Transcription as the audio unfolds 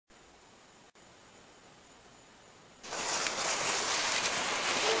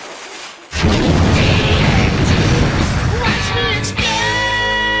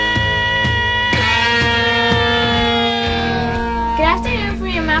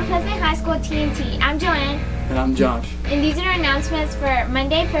Pleasant High School TNT. I'm Joanne. And I'm Josh. And these are our announcements for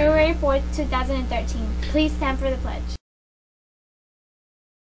Monday, February 4th, 2013. Please stand for the pledge.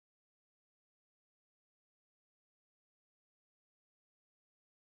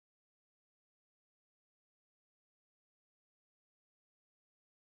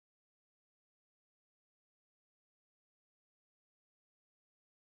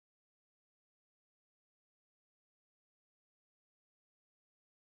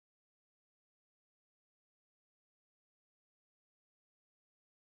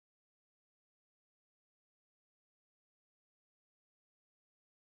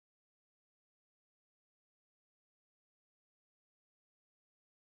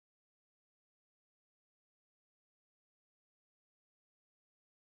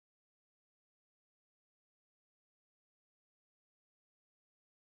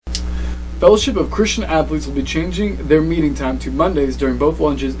 Fellowship of Christian Athletes will be changing their meeting time to Mondays during both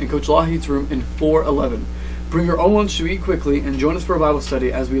lunches in Coach Lougheed's room in 411. Bring your own lunch to eat quickly and join us for a Bible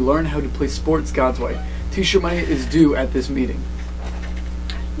study as we learn how to play sports God's way. T-shirt money is due at this meeting.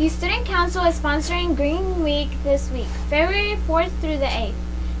 The Student Council is sponsoring Green Week this week, February 4th through the 8th.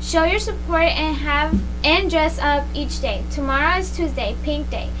 Show your support and dress up each day. Tomorrow is Tuesday,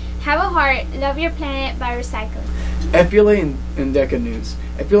 Pink Day. Have a heart, love your planet by recycling. FBLA and DECA news.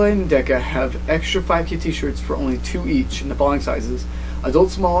 FBLA and DECA have extra 5K t-shirts for only $2 each in the following sizes: adult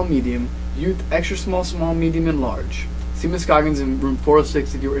small and medium, youth extra small, small, medium, and large. See Ms. Goggins in room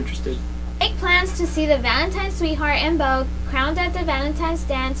 406 if you're interested. Make plans to see the Valentine's Sweetheart and Beau crowned at the Valentine's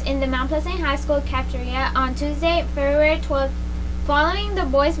Dance in the Mount Pleasant High School cafeteria on Tuesday, February 12th, following the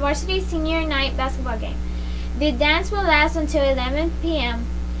boys' varsity senior night basketball game. The dance will last until 11 p.m.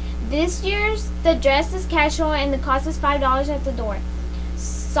 This year's the dress is casual and the cost is $5 at the door.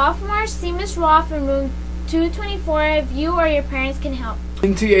 Sophomores, see Ms. Roth in room 224 if you or your parents can help.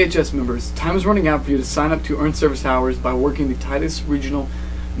 MPHS members, time is running out for you to sign up to earn service hours by working the Titus Regional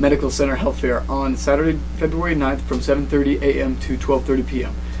Medical Center Health Fair on Saturday, February 9th from 7:30 a.m. to 12:30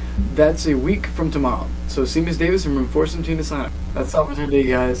 p.m. That's a week from tomorrow. So see Ms. Davis in room 417 to sign up. That's all for today,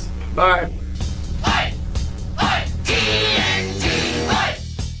 guys. Bye.